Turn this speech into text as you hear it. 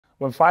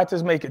When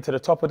fighters make it to the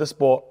top of the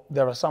sport,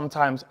 there are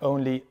sometimes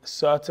only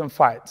certain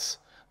fights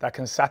that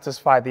can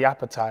satisfy the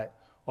appetite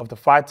of the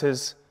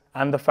fighters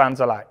and the fans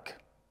alike.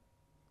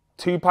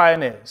 2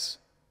 pioneers,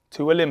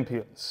 2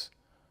 Olympians,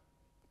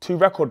 2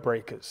 record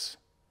breakers.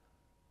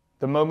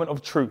 The moment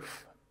of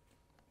truth.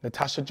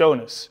 Natasha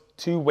Jonas,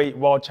 2-weight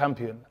world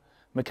champion.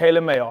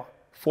 Mikaela,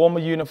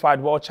 former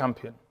unified world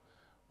champion.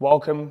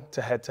 Welcome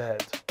to Head to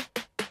Head.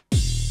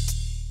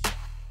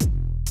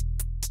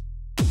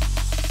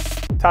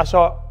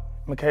 Tasha,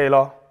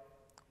 Mikaela,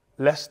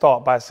 let's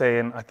start by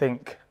saying I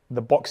think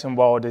the boxing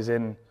world is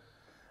in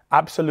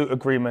absolute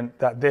agreement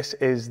that this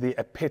is the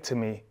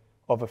epitome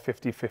of a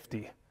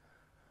 50-50.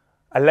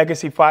 A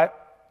legacy fight,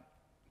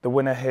 the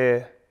winner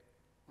here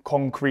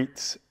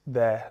concretes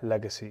their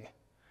legacy.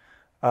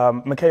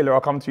 Mikaela,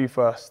 I'll come to you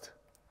first.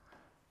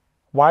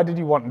 Why did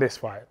you want this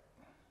fight?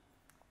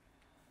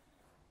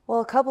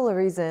 Well, a couple of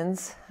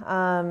reasons.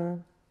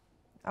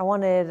 I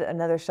wanted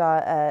another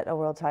shot at a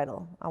world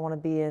title. I want to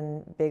be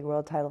in big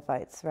world title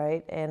fights,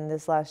 right? And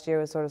this last year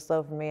was sort of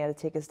slow for me. I had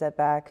to take a step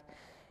back.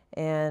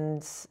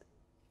 And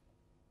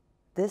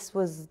this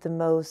was the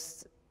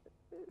most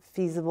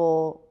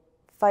feasible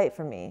fight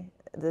for me.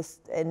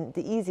 And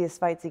the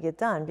easiest fight to get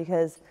done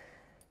because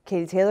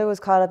Katie Taylor was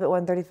caught up at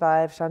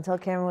 135,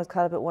 Chantel Cameron was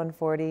caught up at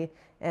 140,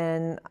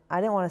 and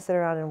I didn't want to sit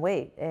around and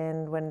wait.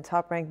 And when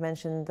Top Rank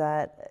mentioned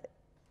that,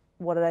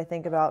 what did I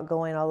think about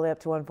going all the way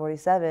up to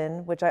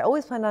 147, which I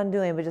always planned on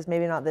doing, but just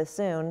maybe not this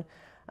soon,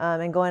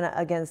 and going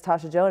against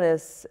Natasha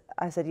Jonas,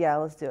 I said, yeah,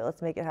 let's do it.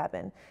 Let's make it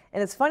happen.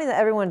 And it's funny that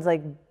everyone's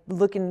like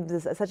looking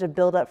at such a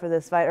build-up for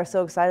this fight or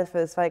so excited for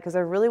this fight because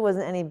there really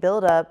wasn't any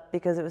build-up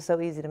because it was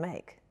so easy to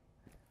make.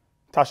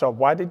 Tasha,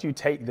 why did you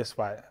take this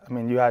fight? I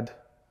mean, you had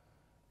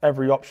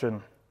every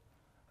option.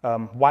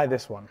 Why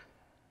this one?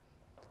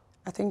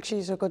 I think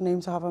she's a good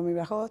name to have on my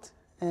record.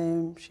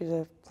 She's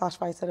a class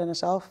fighter in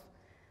herself.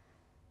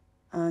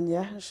 And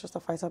yeah, it's just a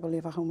fight I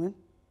believe I can win.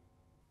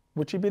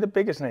 Would she be the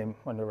biggest name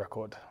on your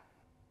record?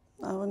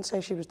 I wouldn't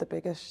say she was the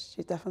biggest.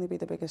 She'd definitely be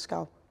the biggest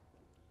scalp.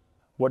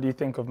 What do you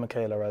think of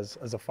Mikaela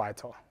as a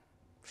fighter?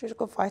 She's a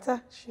good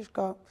fighter. She's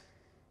got,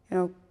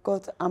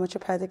 good amateur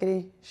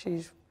pedigree.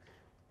 She's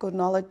good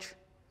knowledge.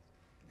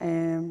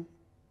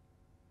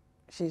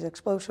 She's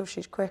explosive.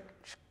 She's quick.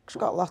 She's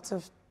got lots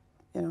of,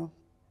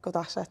 good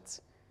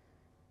assets.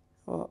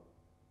 But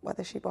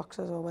whether she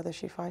boxes or whether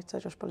she fights, I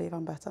just believe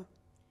I'm better.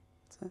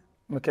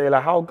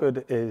 Mikaela, how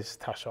good is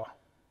Tasha?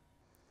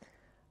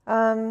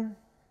 I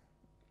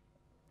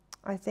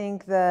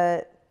think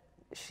that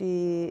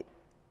she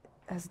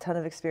has a ton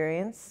of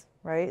experience,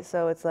 right?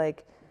 So it's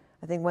like,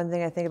 I think one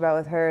thing I think about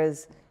with her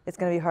is it's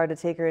going to be hard to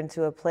take her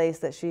into a place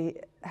that she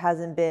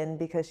hasn't been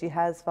because she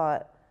has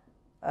fought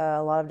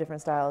a lot of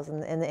different styles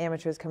and the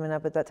amateurs coming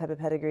up with that type of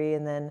pedigree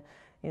and then,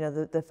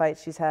 the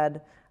fights she's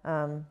had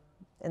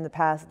in the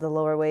past, the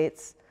lower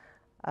weights.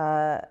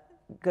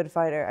 Good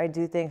fighter. I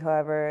do think,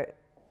 however,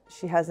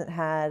 she hasn't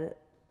had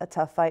a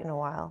tough fight in a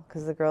while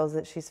because the girls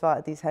that she's fought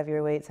at these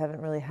heavier weights haven't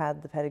really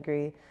had the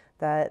pedigree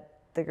that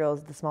the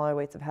girls at the smaller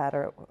weights have had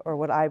or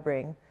what I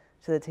bring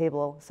to the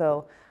table.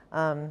 So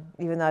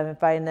even though I've been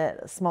fighting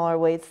at smaller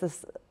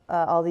weights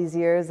all these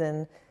years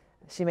and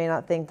she may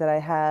not think that I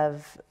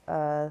have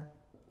the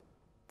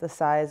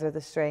size or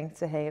the strength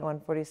to hang at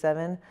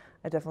 147,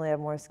 I definitely have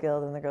more skill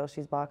than the girls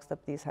she's boxed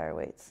up these higher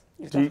weights.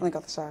 You've definitely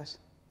got the size.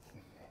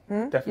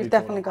 Definitely You've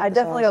definitely got the size. I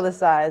definitely got the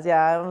size,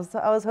 yeah.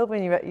 I was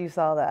hoping you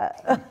saw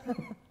that.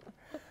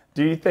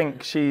 Do you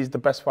think she's the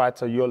best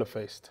fighter you'll have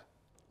faced?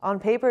 On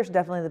paper, she's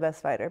definitely the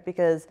best fighter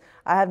because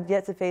I have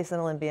yet to face an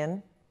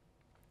Olympian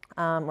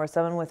or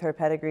someone with her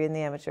pedigree in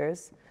the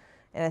amateurs.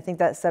 And I think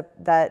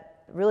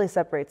that really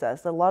separates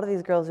us. A lot of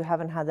these girls who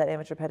haven't had that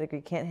amateur pedigree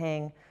can't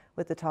hang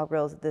with the top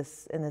girls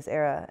in this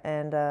era.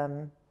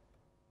 And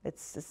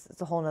it's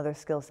a whole nother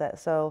skill set.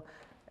 So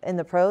in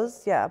the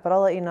pros, yeah, but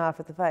I'll let you know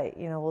after the fight.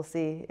 We'll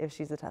see if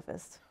she's the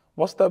toughest.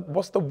 What's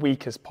the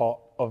weakest part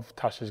of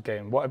Tasha's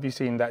game? What have you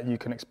seen that you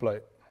can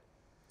exploit?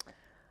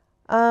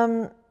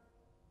 I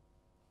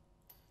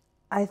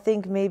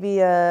think maybe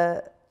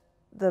a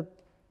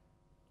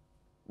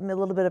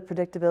little bit of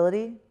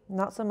predictability.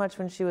 Not so much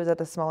when she was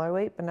at a smaller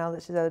weight, but now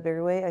that she's at a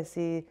bigger weight,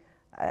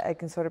 I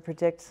can sort of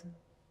predict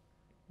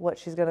what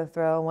she's going to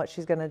throw and what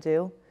she's going to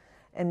do.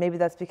 And maybe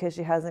that's because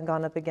she hasn't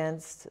gone up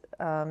against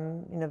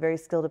very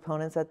skilled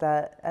opponents at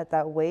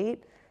that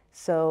weight.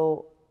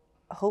 So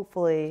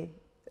hopefully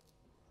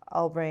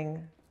I'll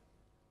bring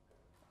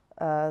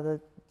the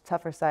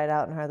tougher side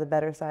out in her, the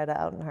better side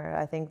out in her.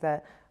 I think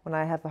that when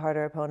I have a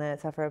harder opponent,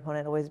 a tougher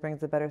opponent always brings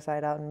the better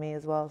side out in me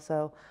as well.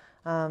 So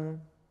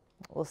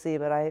we'll see,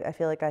 but I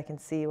feel like I can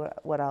see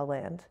what I'll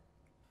land.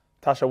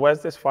 Tasha,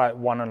 where's this fight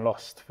won and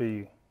lost for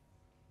you?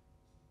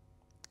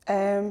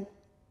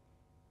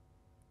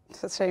 It's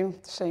the same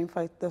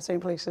fight, the same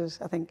places.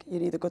 I think you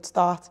need a good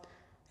start,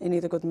 you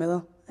need a good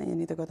middle, and you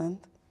need a good end.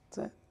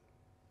 That's it.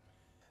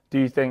 Do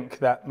you think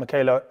that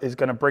Mikaela is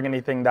going to bring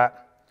anything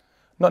that,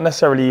 not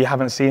necessarily you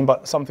haven't seen,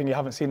 but something you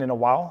haven't seen in a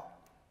while?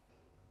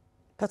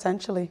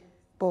 Potentially,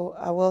 but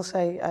I will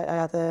say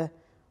I had a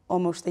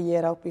almost a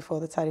year out before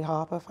the Terry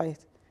Harper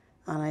fight,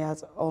 and I had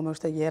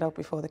almost a year out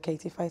before the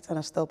Katie fight, and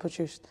I still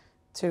produced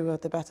two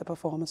of the better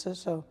performances.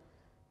 So,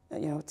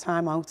 you know,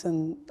 time out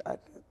and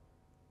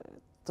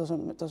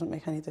doesn't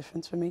make any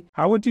difference for me.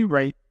 How would you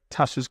rate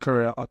Tasha's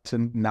career up to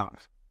now?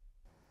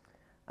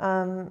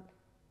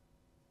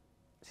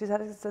 She's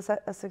had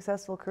a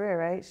successful career,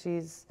 right?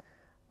 She's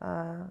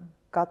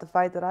got the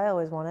fight that I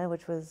always wanted,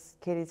 which was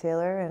Katie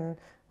Taylor, and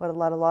what a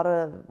lot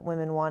of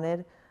women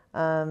wanted.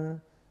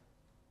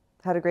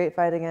 Had a great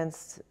fight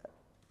against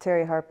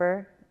Terry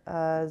Harper.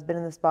 Has been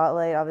in the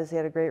spotlight. Obviously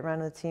had a great run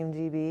with Team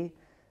GB.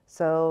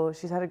 So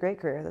she's had a great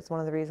career. That's one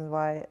of the reasons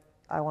why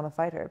I want to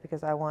fight her,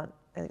 because I want,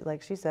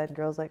 like she said,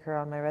 girls like her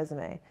on my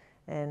resume,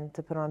 and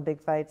to put on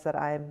big fights that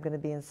I'm going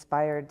to be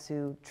inspired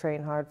to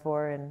train hard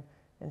for and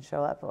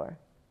show up for.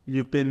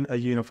 You've been a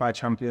unified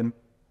champion.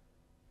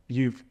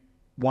 You've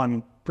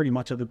won pretty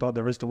much every belt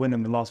there is to win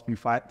in the last few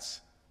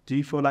fights. Do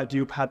you feel like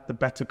you've had the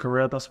better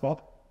career thus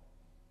far?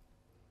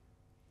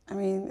 I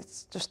mean,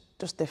 it's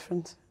just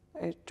different.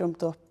 I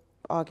jumped up.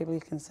 Arguably, you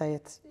can say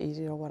it's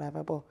easy or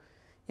whatever, but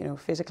you know,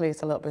 physically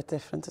it's a little bit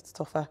different. It's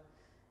tougher.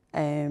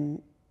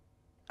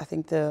 I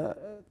think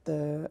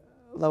the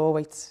lower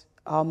weights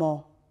are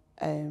more.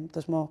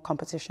 There's more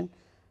competition.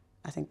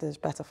 I think there's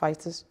better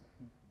fighters,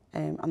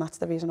 and that's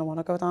the reason I want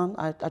to go down.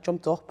 I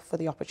jumped up for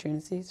the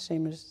opportunity,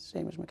 same as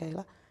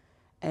Mikaela,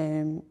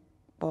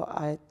 but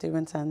I do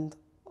intend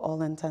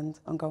on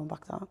going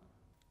back down.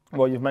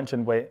 Well, you've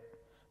mentioned weight.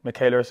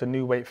 Mikaela, it's a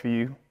new weight for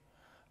you.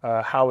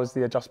 How has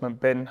the adjustment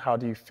been? How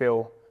do you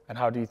feel, and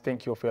how do you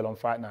think you'll feel on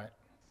fight night?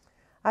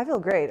 I feel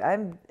great.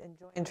 I'm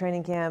enjoying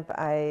training camp.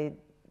 I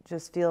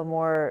just feel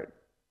more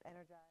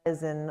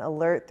energized and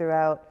alert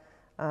throughout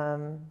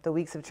the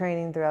weeks of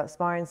training, throughout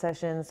sparring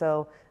sessions.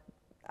 So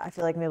I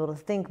feel like I'm able to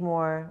think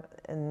more,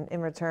 and in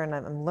return,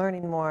 I'm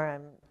learning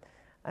more.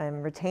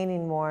 I'm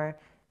retaining more,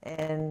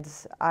 and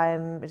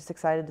I'm just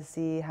excited to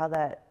see how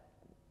that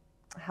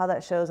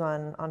shows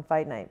on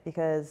fight night,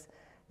 because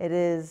it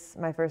is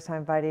my first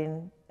time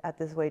fighting at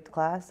this weight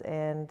class,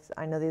 and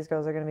I know these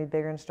girls are going to be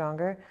bigger and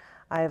stronger.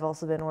 I have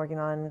also been working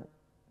on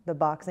the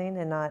boxing,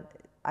 and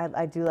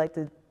I do like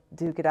to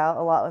duke it out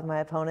a lot with my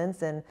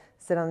opponents and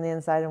sit on the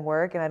inside and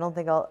work, and I don't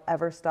think I'll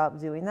ever stop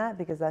doing that,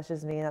 because that's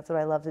just me and that's what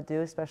I love to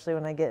do, especially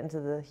when I get into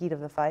the heat of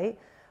the fight.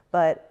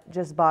 But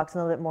just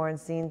boxing a little bit more and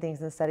seeing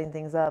things and setting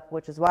things up,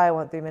 which is why I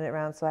want 3-minute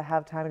rounds, so I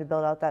have time to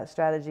build out that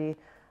strategy.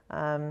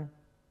 But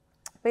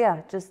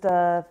yeah, just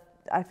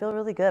I feel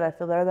really good. I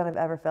feel better than I've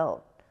ever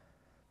felt.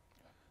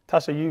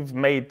 Tasha, you've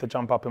made the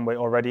jump up in weight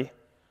already,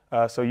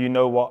 so you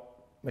know what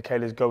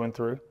Mikaela's going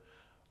through.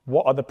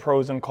 What are the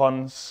pros and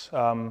cons,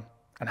 and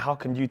how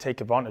can you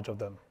take advantage of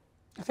them?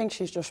 I think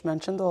she's just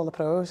mentioned all the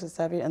pros. It's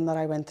everything that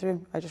I went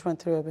through. I just went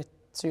through a bit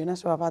sooner,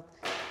 so I've had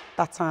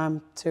that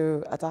time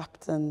to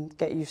adapt and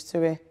get used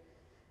to it,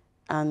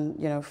 and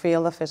you know,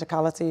 feel the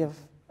physicality of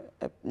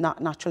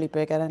naturally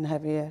bigger and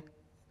heavier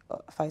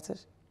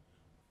fighters.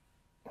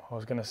 I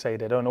was going to say,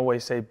 they don't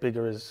always say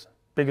bigger's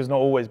not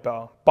always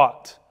better,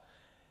 but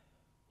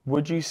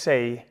would you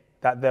say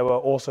that there were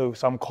also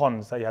some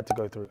cons that you had to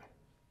go through,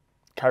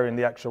 carrying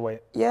the extra weight?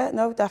 Yeah,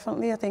 no,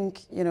 definitely. I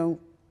think, you know,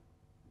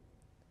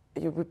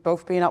 we've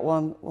both been at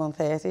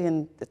 130,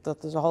 and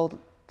there's a whole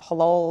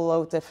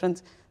load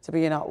different to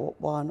being at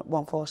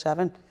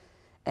 147.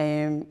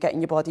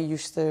 Getting your body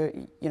used to,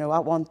 you know,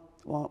 at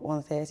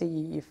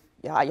 130,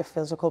 you're at your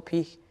physical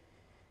peak,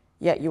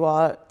 yet you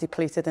are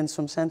depleted in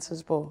some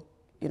senses, but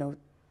you know,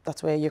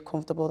 that's where you're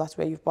comfortable, that's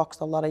where you've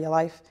boxed a lot of your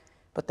life.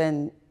 But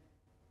then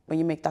when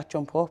you make that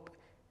jump up,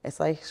 it's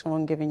like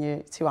someone giving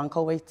you 2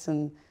 ankle weights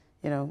and,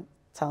 you know,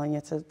 telling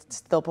you to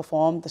still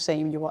perform the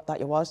same that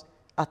you was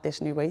at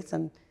this new weight.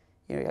 And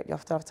you know, you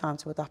have to have time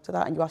to adapt to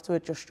that, and you have to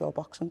adjust your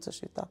boxing to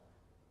suit that.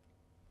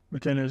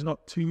 Mikaela, it's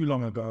not too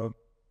long ago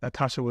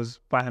Natasha was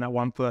fighting at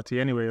 130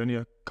 anyway, only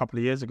a couple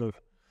of years ago.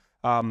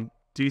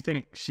 Do you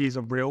think she's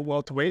a real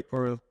welterweight,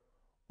 or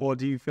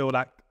do you feel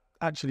like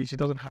actually she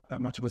doesn't have that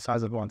much of a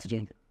size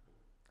advantage?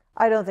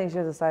 I don't think she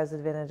has a size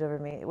advantage over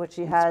me. What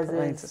she has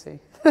is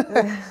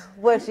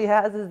what she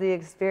has is the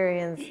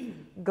experience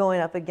going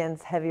up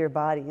against heavier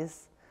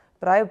bodies.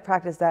 But I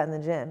practice that in the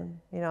gym.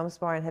 You know, I'm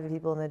sparring heavy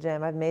people in the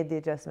gym. I've made the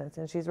adjustments,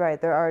 and she's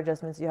right. There are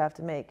adjustments you have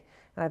to make,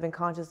 and I've been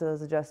conscious of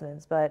those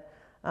adjustments. But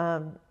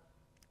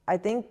I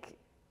think,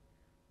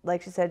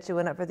 like she said, she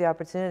went up for the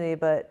opportunity,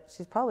 but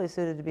she's probably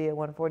suited to be a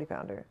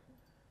 140-pounder.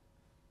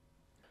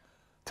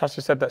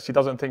 Tasha said that she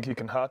doesn't think you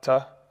can hurt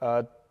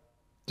her.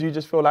 Do you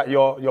just feel like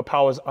your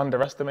power's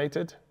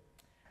underestimated?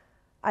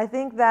 I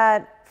think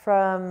that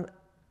from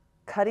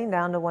cutting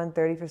down to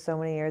 130 for so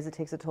many years, it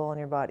takes a toll on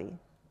your body,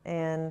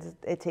 and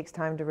it takes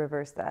time to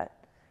reverse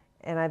that.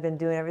 And I've been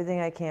doing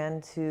everything I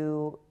can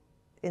to,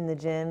 in the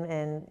gym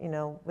and, you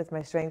know, with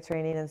my strength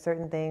training and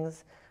certain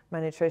things, my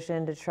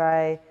nutrition, to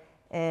try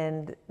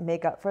and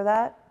make up for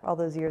that, all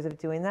those years of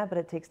doing that, but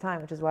it takes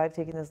time, which is why I've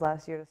taken this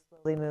last year to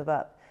slowly move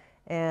up.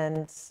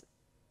 And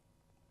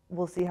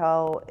we'll see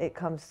how it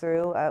comes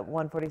through at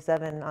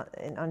 147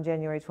 on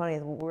January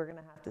 20th. We're going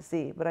to have to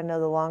see. But I know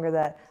the longer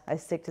that I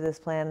stick to this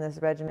plan, this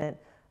regiment,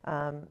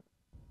 that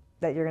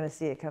you're going to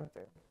see it come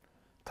through.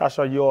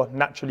 Tasha, you're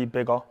naturally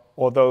bigger,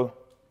 although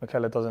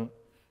Mikaela doesn't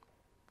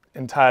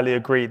entirely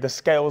agree. The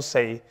scales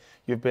say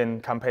you've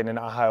been campaigning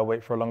at a higher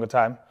weight for a longer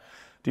time.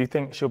 Do you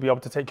think she'll be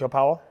able to take your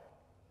power?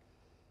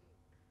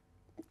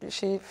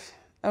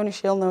 Only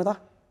she'll know that.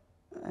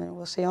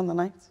 We'll see on the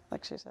night,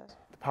 like she says.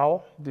 The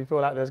power? Do you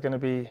feel like there's going to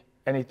be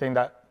anything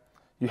that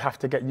you have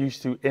to get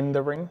used to in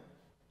the ring?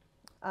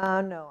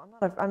 No,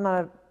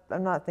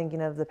 I'm not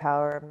thinking of the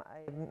power.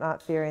 I'm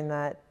not fearing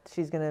that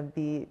she's going to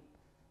be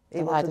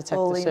able to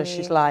bully me. The lie detector says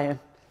she's lying.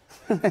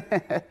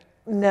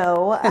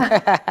 No.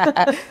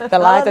 The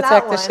lie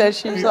detector says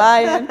she's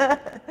lying.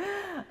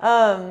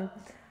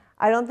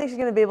 I don't think she's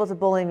going to be able to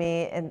bully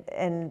me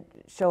and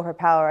show her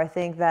power. I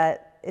think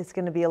that it's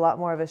going to be a lot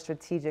more of a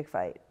strategic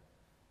fight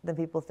than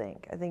people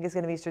think. I think it's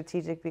going to be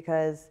strategic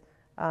because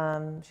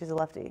she's a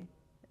lefty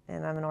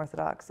and I'm an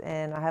orthodox,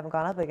 and I haven't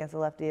gone up against a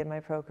lefty in my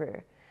pro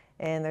career.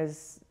 And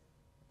there's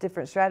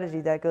different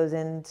strategy that goes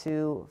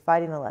into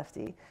fighting a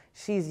lefty.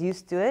 She's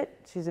used to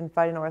it. She's been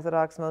fighting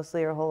orthodox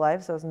mostly her whole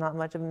life, so it's not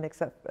much of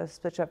a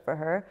switch up for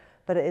her,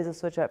 but it is a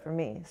switch up for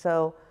me.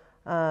 So,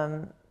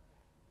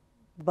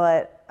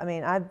 but I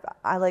mean, I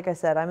like I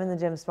said, I'm in the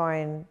gym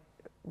sparring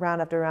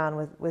round after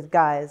round with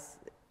guys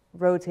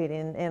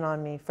rotating in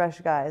on me,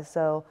 fresh guys.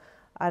 So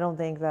I don't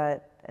think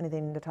that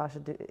anything Natasha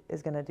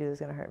is going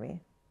to hurt me.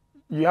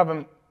 You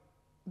haven't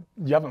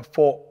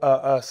fought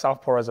a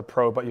southpaw as a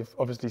pro, but you've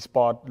obviously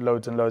sparred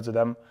loads and loads of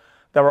them.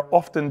 There are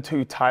often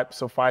two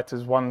types of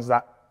fighters, ones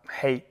that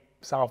hate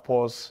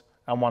southpaws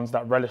and ones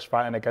that relish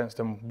fighting against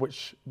them.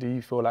 Which do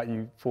you feel like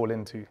you fall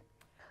into?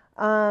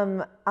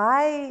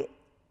 I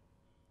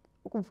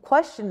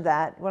questioned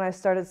that when I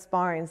started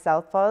sparring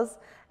southpaws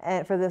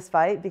and for this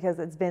fight because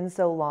it's been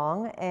so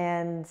long,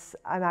 and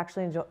I'm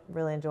actually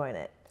really enjoying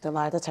it. The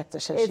lie detector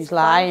says she's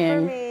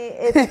lying.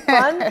 It's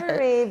fun for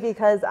me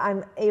because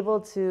I'm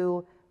able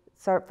to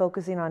start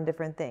focusing on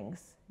different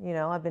things. You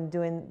know, I've been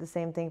doing the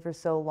same thing for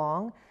so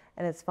long,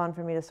 and it's fun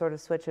for me to sort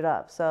of switch it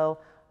up. So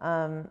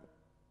I'm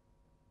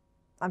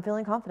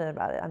feeling confident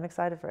about it. I'm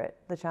excited for it,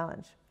 the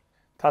challenge.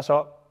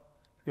 Tasha,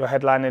 you're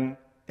headlining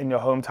in your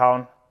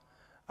hometown.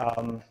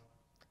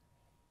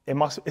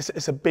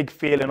 It's a big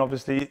feeling,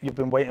 obviously. You've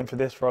been waiting for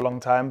this for a long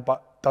time,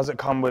 but does it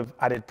come with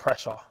added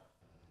pressure?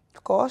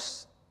 Of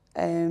course,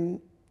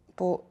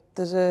 but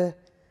there's a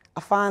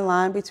fine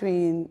line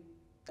between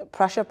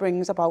pressure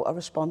brings about a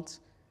response,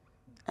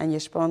 and your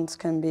response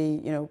can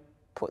be, you know,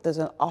 there's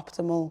an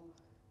optimal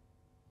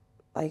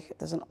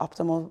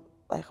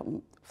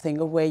thing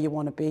of where you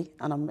want to be,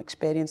 and I'm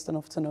experienced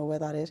enough to know where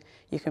that is.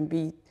 You can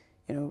be,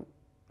 you know,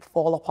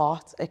 fall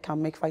apart. It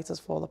can make fighters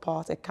fall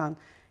apart. It can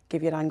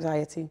give you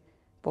anxiety.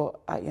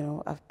 But you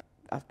know,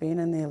 I've been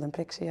in the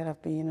Olympics here.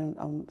 I've been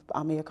on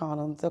Amir Khan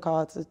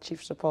undercards, the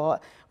chief support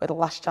with the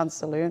last chance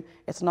saloon.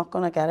 It's not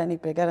going to get any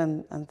bigger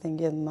and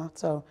thingier than that.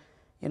 So,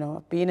 you know,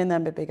 I've been in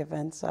them big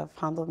events. I've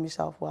handled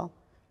myself well,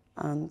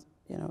 and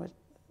you know,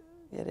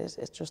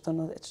 it's just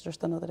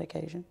another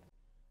occasion.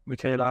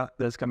 Mikaela,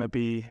 there's going to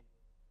be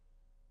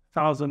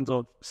thousands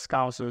of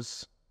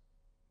Scousers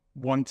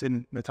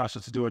wanting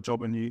Natasha to do a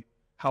job on you.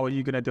 How are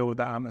you going to deal with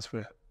that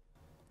atmosphere?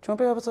 Do you want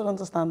to be able to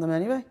understand them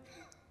anyway?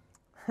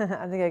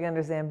 I think I can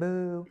understand.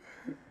 Boo.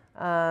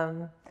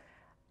 I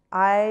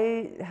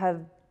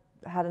have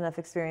had enough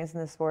experience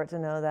in the sport to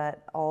know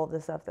that all of the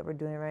stuff that we're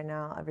doing right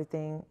now,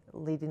 everything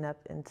leading up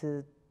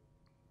into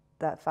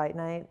that fight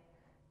night,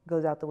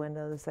 goes out the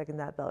window the second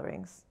that bell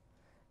rings.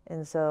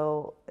 And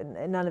so,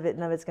 and none of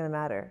it's going to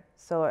matter.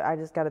 So I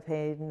just got to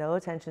pay no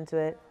attention to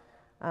it.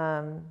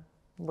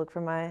 Look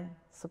for my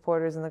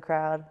supporters in the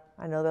crowd.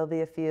 I know there'll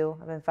be a few.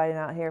 I've been fighting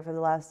out here for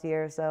the last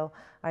year, so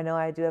I know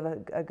I do have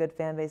a good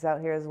fan base out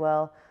here as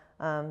well.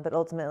 But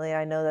ultimately,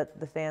 I know that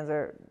the fans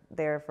are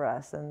there for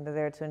us, and they're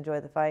there to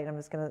enjoy the fight. And I'm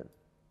just going to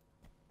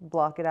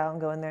block it out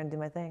and go in there and do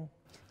my thing.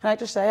 Can I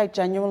just say, I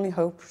genuinely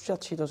hope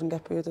that she doesn't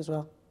get booed as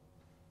well.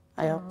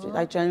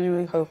 I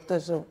genuinely hope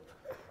there's a...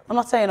 I'm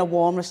not saying a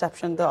warm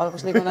reception. They're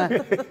obviously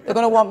they're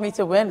gonna want me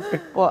to win,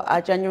 but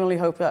I genuinely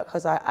hope that,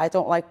 because I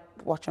don't like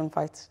watching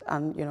fights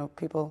and, you know,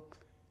 people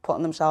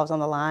putting themselves on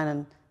the line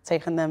and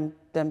taking them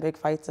big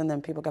fights and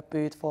then people get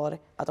booed for it.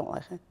 I don't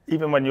like it.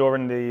 Even when you're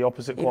in the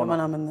opposite corner? Even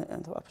when I'm in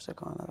the opposite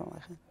corner, I don't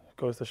like it.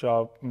 Goes to show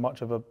how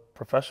much of a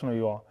professional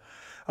you are.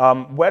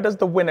 Where does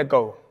the winner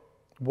go?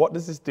 What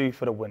does this do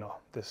for the winner,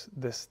 this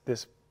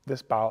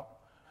bout?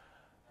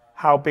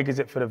 How big is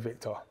it for the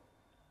victor?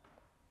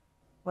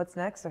 What's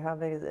next, or how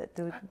big is it?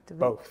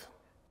 Both.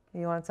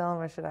 You want to tell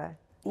them, or should I?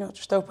 You know, it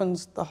just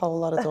opens a whole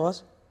lot of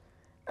doors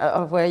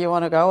of where you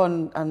want to go,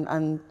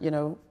 and you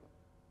know,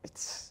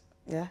 it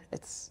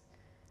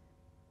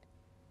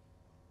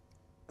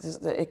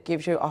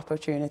gives you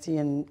opportunity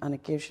and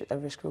it gives you a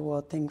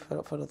risk-reward thing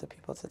for other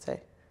people to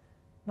take.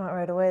 Not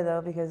right away,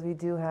 though, because we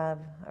do have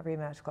a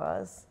rematch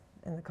clause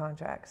in the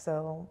contract,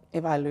 so...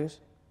 If I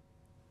lose?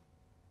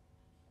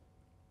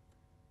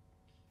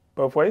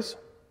 Both ways?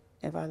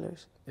 if I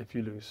lose. If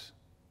you lose.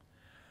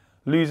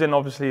 Losing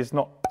obviously is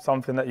not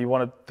something that you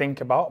want to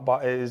think about,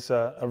 but it is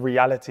a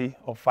reality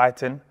of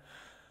fighting.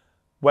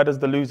 Where does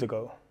the loser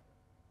go?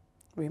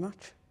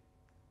 Rematch.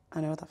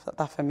 I know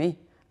that for me.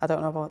 I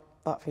don't know about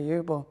that for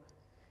you, but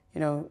you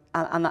know,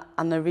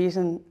 and the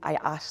reason I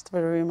asked for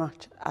a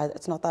rematch,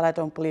 it's not that I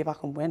don't believe I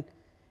can win.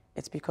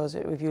 It's because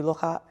if you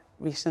look at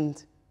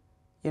recent,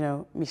 you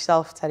know,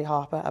 myself, Terry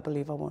Harper, I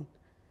believe I won.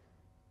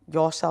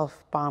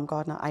 Yourself,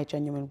 Baumgardner, I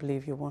genuinely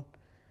believe you won.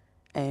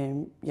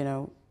 You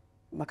know,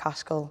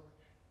 McCaskill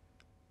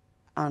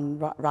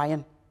and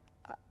Ryan,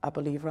 I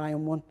believe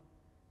Ryan won.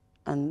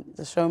 And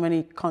there's so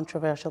many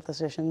controversial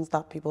decisions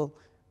that people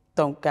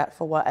don't get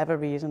for whatever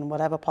reason,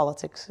 whatever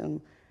politics and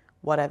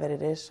whatever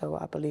it is. So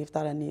I believe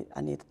that I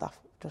needed that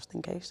just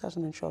in case as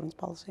an insurance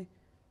policy,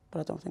 but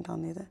I don't think I'll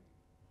need it.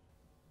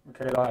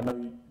 Mikaela, I know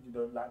you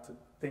don't like to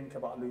think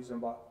about losing,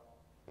 but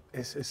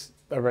it's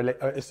a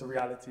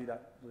reality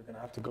that we're going to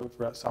have to go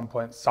through at some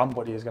point.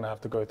 Somebody is going to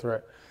have to go through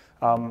it.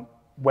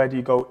 Where do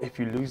you go if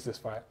you lose this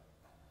fight?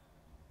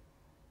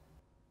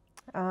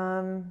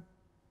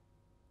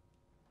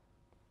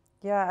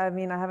 Yeah, I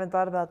mean, I haven't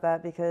thought about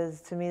that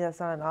because to me that's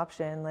not an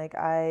option. Like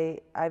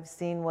I've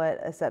seen what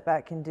a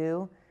setback can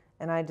do,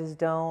 and I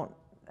don't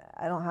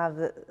have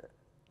the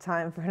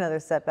time for another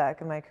setback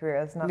in my career.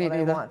 That's not what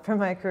I want for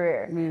my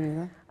career. Me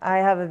neither. I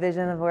have a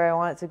vision of where I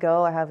want it to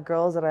go. I have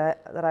girls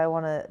that I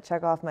want to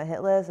check off my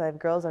hit list. I have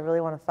girls I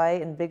really want to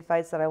fight and big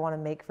fights that I want to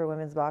make for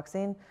women's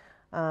boxing.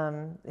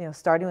 You know,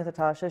 starting with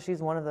Natasha,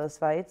 she's one of those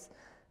fights.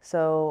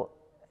 So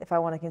if I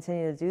want to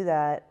continue to do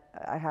that,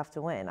 I have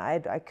to win. I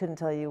couldn't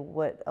tell you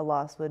what a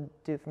loss would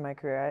do for my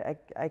career.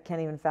 I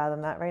can't even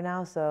fathom that right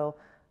now. So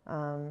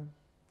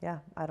yeah,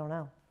 I don't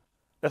know.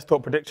 Let's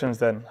talk predictions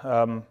then.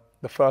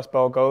 The first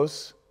bell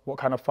goes. What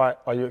kind of fight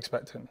are you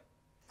expecting?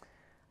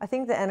 I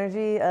think the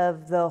energy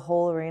of the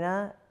whole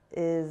arena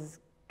is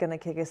going to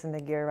kick us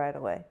into gear right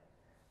away.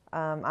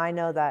 I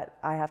know that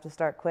I have to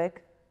start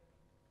quick.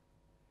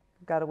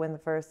 Got to win the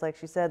first, like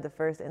she said, the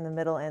first, in the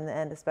middle, and the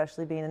end,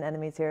 especially being in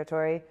enemy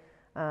territory.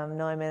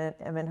 No, I'm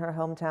in her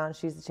hometown.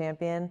 She's the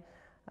champion.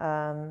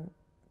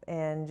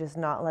 And just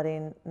not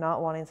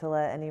wanting to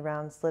let any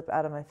round slip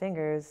out of my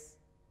fingers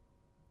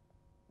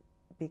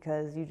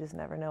because you just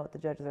never know what the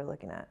judges are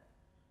looking at.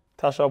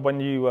 Tasha, when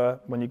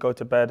you go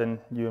to bed and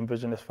you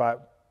envision this fight,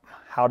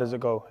 how does it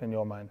go in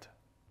your mind?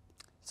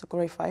 It's a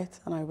great fight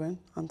and I win,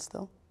 and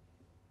still.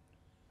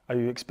 Are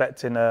you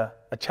expecting a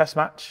chess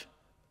match,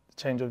 a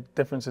change of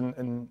difference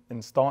in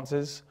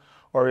stances,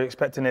 or are you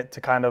expecting it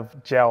to kind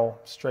of gel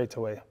straight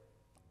away?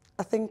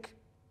 I think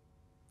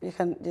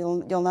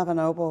you'll never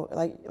know, but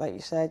like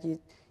you said,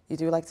 you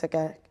do like to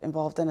get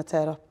involved in a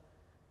tear-up.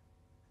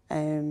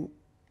 And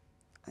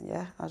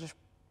yeah,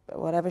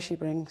 whatever she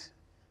brings,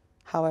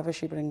 however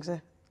she brings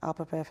it, I'll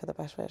prepare for the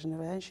best version of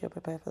her and she'll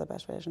prepare for the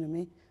best version of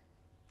me.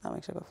 That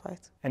makes a good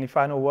fight. Any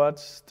final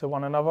words to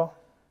one another?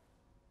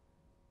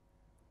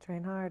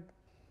 Train hard.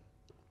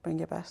 Bring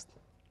your best.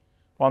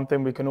 One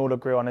thing we can all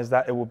agree on is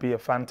that it will be a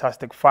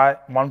fantastic fight,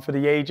 one for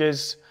the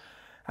ages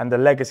and the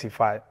legacy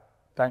fight.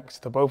 Thanks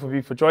to both of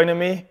you for joining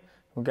me.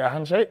 We'll get a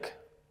handshake.